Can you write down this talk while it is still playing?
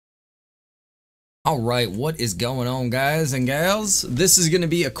Alright, what is going on, guys and gals? This is going to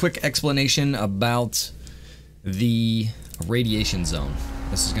be a quick explanation about the radiation zone.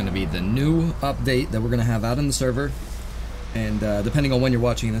 This is going to be the new update that we're going to have out in the server. And depending on when you're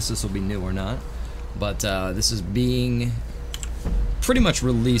watching this, this will be new or not. But this is being pretty much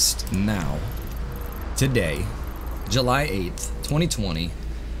released now. Today, July 8th, 2020.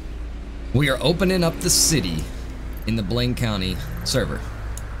 We are opening up the city in the Blaine County server.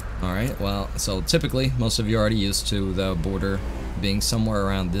 Alright, well, so typically, most of you are already used to the border being somewhere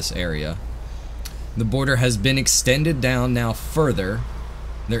around this area. The border has been extended down now further.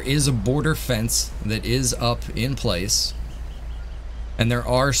 There is a border fence that is up in place. And there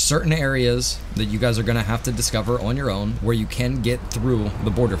are certain areas that you guys are going to have to discover on your own where you can get through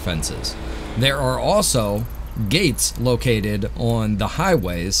the border fences. There are also gates located on the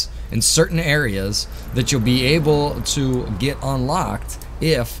highways in certain areas that you'll be able to get unlocked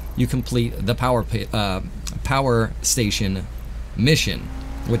if you complete the power station mission,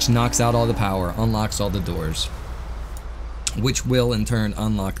 which knocks out all the power, unlocks all the doors, which will in turn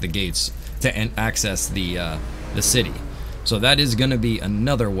unlock the gates to access the city. So that is going to be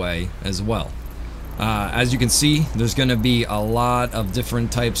another way as well. As you can see, there's going to be a lot of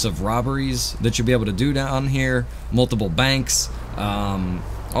different types of robberies that you'll be able to do down here, multiple banks,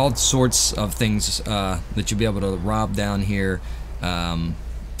 all sorts of things that you'll be able to rob down here.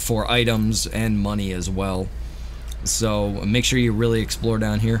 For items and money as well. So make sure you really explore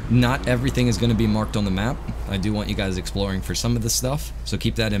down here. Not everything is going to be marked on the map. I do want you guys exploring for some of this stuff, so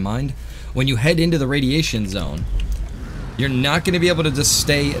keep that in mind. When you head into the radiation zone, you're not going to be able to just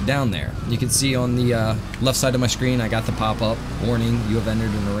stay down there. You can see on the left side of my screen, I got the pop-up warning, you have entered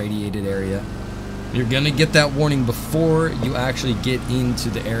an irradiated area. You're going to get that warning before you actually get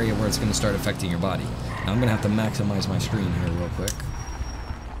into the area where it's going to start affecting your body. Now I'm going to have to maximize my screen here real quick.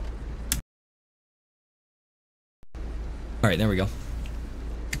 Alright, there we go.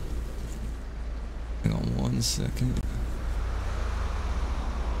 Hang on 1 second.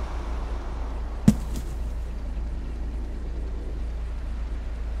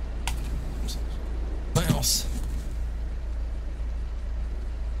 Mouse.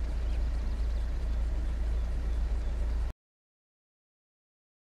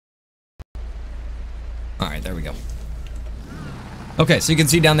 Alright, there we go. Okay, so you can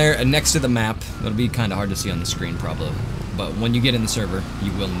see down there next to the map, it'll be kind of hard to see on the screen probably, but when you get in the server,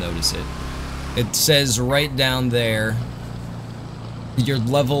 you will notice it. It says right down there, your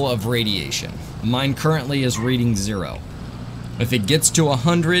level of radiation. Mine currently is reading 0. If it gets to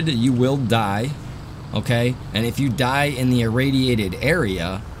 100, you will die, okay? And if you die in the irradiated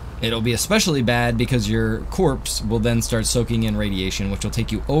area, it'll be especially bad because your corpse will then start soaking in radiation, which will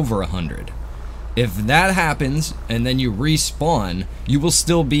take you over 100. If that happens, and then you respawn, you will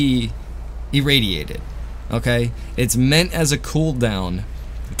still be irradiated, okay? It's meant as a cooldown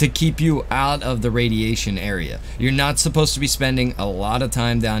to keep you out of the radiation area. You're not supposed to be spending a lot of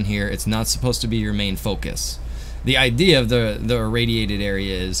time down here. It's not supposed to be your main focus. The idea of the irradiated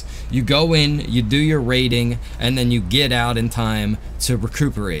area is you go in, you do your raiding, and then you get out in time to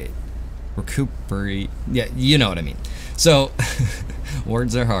recuperate. Recuperate, yeah, you know what I mean. So,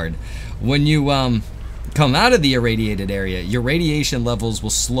 words are hard. When you come out of the irradiated area, your radiation levels will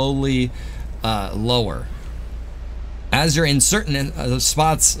slowly lower. As you're in certain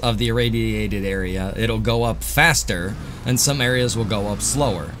spots of the irradiated area, it'll go up faster, and some areas will go up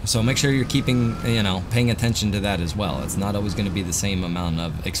slower. So make sure you're keeping, paying attention to that as well. It's not always going to be the same amount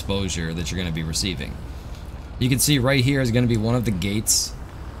of exposure that you're going to be receiving. You can see right here is going to be one of the gates.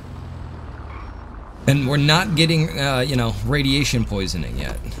 And we're not getting, radiation poisoning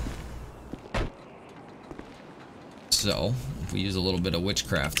yet. So, if we use a little bit of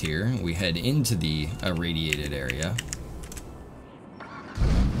witchcraft here, we head into the irradiated area.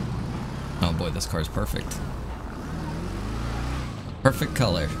 Oh boy, this car is perfect. Perfect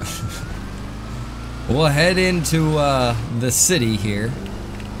color. We'll head into the city here,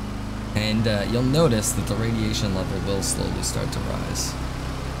 and you'll notice that the radiation level will slowly start to rise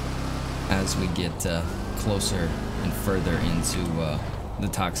as we get closer and further into the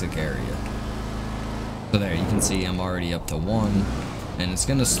toxic area. So there, you can see I'm already up to 1, and it's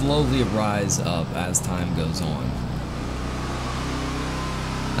going to slowly rise up as time goes on.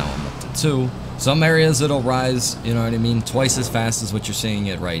 Now I'm up to 2. Some areas it'll rise, you know what I mean, twice as fast as what you're seeing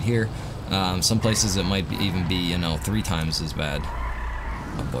it right here. Some places it might even be, 3 times as bad.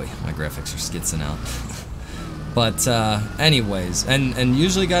 Oh boy, my graphics are skitzing out. But anyways, and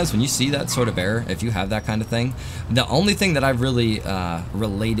usually guys, when you see that sort of error, if you have that kind of thing, the only thing that I've really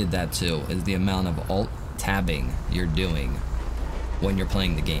related that to is the amount of alt tabbing you're doing when you're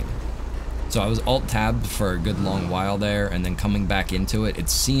playing the game. So I was alt-tabbed for a good long while there, and then coming back into it, it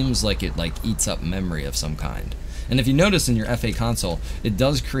seems like it like eats up memory of some kind. And if you notice in your FA console, it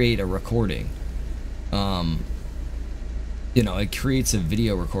does create a recording. You know, it creates a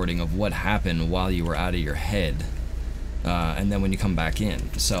video recording of what happened while you were out of your head. And then when you come back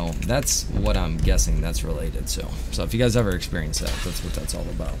in. So that's what I'm guessing that's related to. So if you guys ever experience that, that's what that's all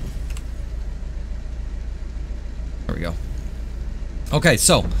about. There we go. Okay,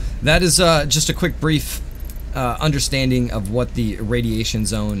 so that is just a quick brief understanding of what the radiation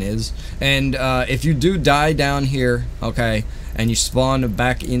zone is. And if you do die down here, okay, and you spawn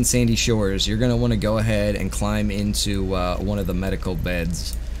back in Sandy Shores, you're going to want to go ahead and climb into one of the medical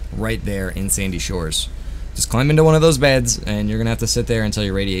beds right there in Sandy Shores. Just climb into one of those beds, and you're going to have to sit there until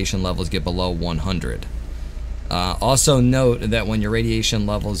your radiation levels get below 100. Also note that when your radiation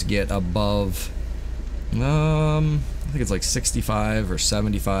levels get above, I think it's like 65 or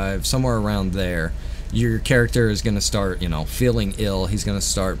 75, somewhere around there, your character is going to start, you know, feeling ill. He's going to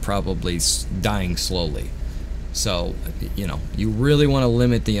start probably dying slowly. So, you know, you really want to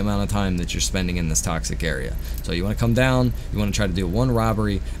limit the amount of time that you're spending in this toxic area. So you want to come down, you want to try to do one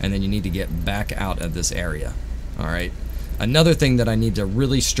robbery, and then you need to get back out of this area. Alright? Another thing that I need to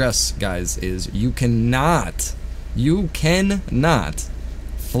really stress, guys, is you cannot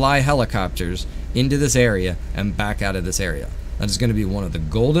fly helicopters into this area and back out of this area. That is going to be one of the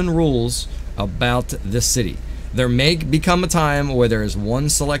golden rules about this city. There may become a time where there is one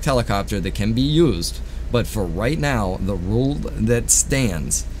select helicopter that can be used, but for right now, the rule that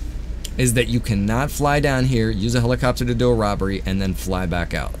stands is that you cannot fly down here, use a helicopter to do a robbery, and then fly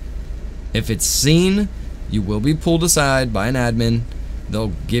back out. If it's seen, you will be pulled aside by an admin.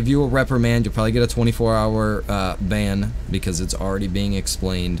 They'll give you a reprimand. You'll probably get a 24-hour ban because it's already being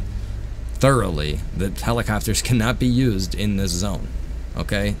explained thoroughly that helicopters cannot be used in this zone.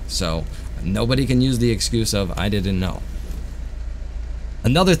 Okay? So nobody can use the excuse of, I didn't know.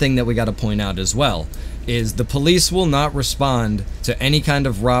 Another thing that we got to point out as well is the police will not respond to any kind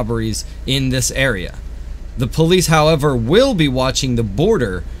of robberies in this area. The police, however, will be watching the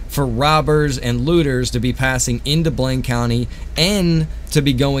border for robbers and looters to be passing into Blaine County and to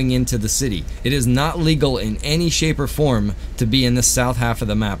be going into the city. It is not legal in any shape or form to be in the south half of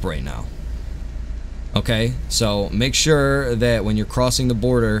the map right now. Okay, so make sure that when you're crossing the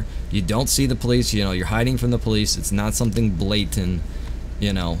border, you don't see the police, you know, you're hiding from the police. It's not something blatant.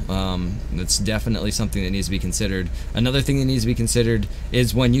 You know, it's definitely something that needs to be considered. Another thing that needs to be considered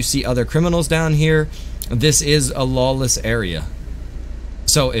is when you see other criminals down here, this is a lawless area.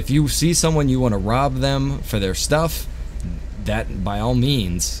 So if you see someone you want to rob them for their stuff, that by all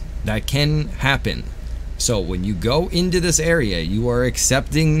means, that can happen. So when you go into this area, you are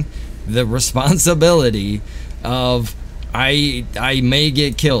accepting the responsibility of, I may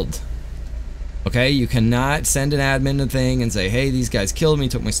get killed. Okay, you cannot send an admin a thing and say, hey, these guys killed me,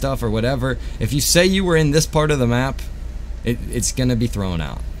 took my stuff, or whatever. If you say you were in this part of the map, it's going to be thrown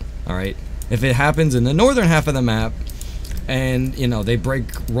out. Alright? If it happens in the northern half of the map, and, you know, they break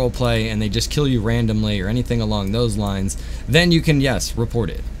roleplay and they just kill you randomly or anything along those lines, then you can, yes, report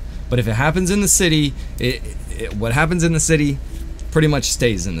it. But if it happens in the city, what happens in the city pretty much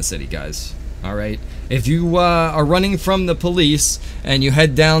stays in the city, guys. Alright? If you are running from the police and you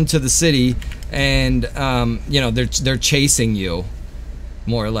head down to the city and you know, they're chasing you,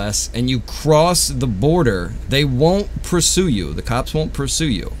 more or less, and you cross the border, they won't pursue you. The cops won't pursue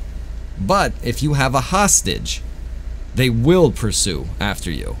you. But if you have a hostage, they will pursue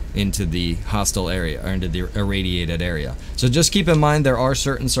after you into the hostile area or into the irradiated area. So just keep in mind there are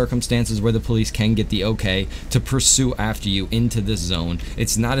certain circumstances where the police can get the okay to pursue after you into this zone.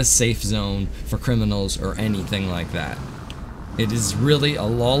 It's not a safe zone for criminals or anything like that. It is really a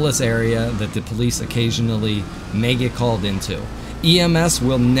lawless area that the police occasionally may get called into. EMS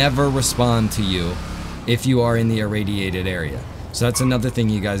will never respond to you if you are in the irradiated area. So that's another thing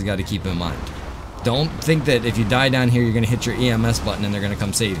you guys got to keep in mind. Don't think that if you die down here, you're going to hit your EMS button and they're going to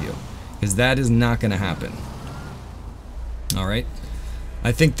come save you. Because that is not going to happen. Alright.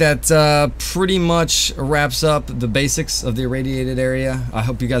 I think that pretty much wraps up the basics of the irradiated area. I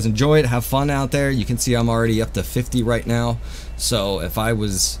hope you guys enjoy it. Have fun out there. You can see I'm already up to 50 right now. So if I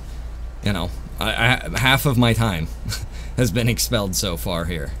was, you know, half of my time has been expelled so far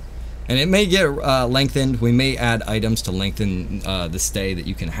here. And it may get lengthened. We may add items to lengthen the stay that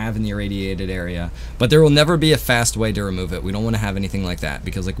you can have in the irradiated area. But there will never be a fast way to remove it. We don't want to have anything like that.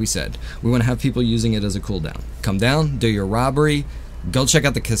 Because like we said, we want to have people using it as a cooldown. Come down, do your robbery, Go check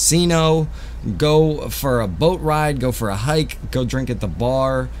out the casino, go for a boat ride, go for a hike, go drink at the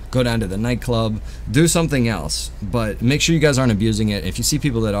bar, go down to the nightclub, do something else. But make sure you guys aren't abusing it. If you see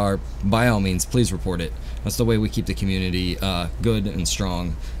people that are, by all means, please report it. That's the way we keep the community good and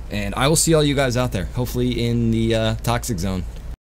strong. And I will see all you guys out there, hopefully in the toxic zone.